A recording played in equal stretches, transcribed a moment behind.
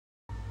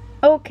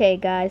Okay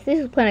guys, this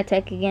is Planet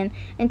Tech again,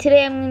 and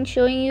today I'm going to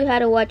show you how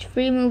to watch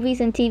free movies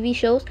and TV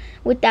shows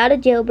without a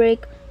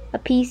jailbreak, a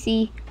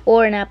PC,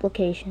 or an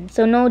application.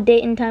 So no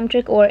date and time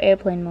trick or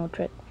airplane mode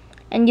trick.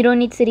 And you don't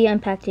need City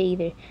Unpacked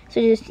either.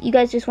 So you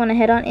guys just want to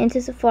head on into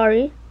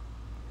Safari.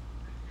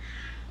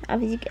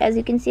 As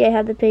you can see, I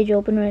have the page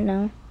open right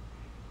now.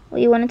 What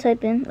you want to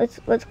type in,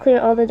 let's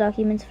clear all the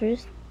documents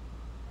first.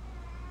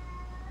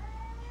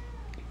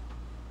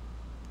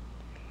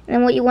 And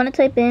then what you want to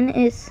type in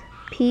is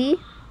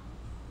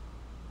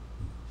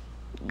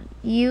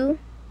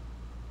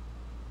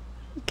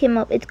came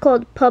up. It's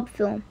called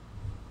PubFilm.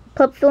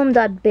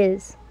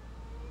 Pubfilm.biz.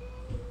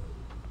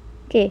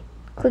 Okay,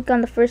 click on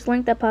the first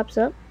link that pops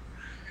up.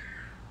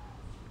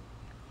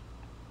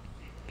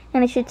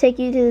 And it should take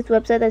you to this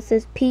website that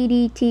says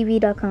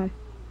pdtv.com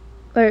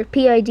or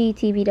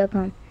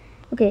pidtv.com.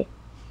 Okay,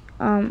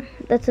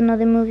 that's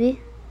another movie.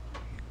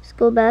 Just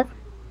go back.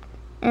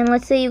 And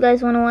let's say you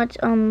guys want to watch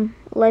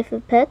Life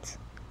of Pets.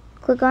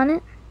 Click on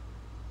it.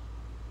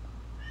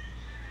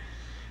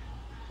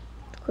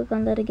 Click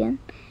on that again,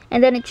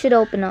 and then it should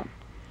open up.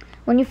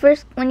 When you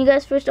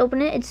guys first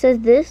open it, it says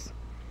this.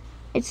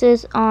 It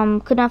says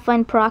could not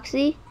find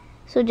proxy.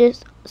 So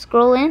just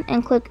scroll in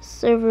and click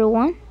server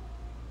 1,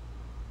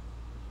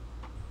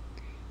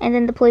 and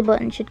then the play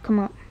button should come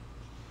up.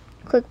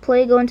 Click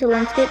play, go into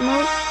landscape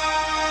mode,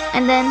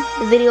 and then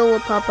the video will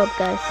pop up,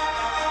 guys.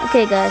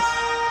 Okay guys,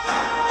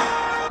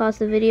 pause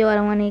the video. I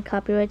don't want any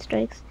copyright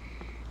strikes.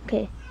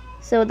 Okay,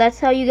 so that's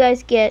how you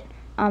guys get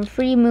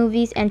free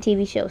movies and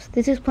TV shows.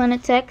 This is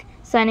Planet Tech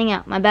signing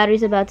out. My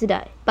battery's about to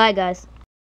die. Bye guys.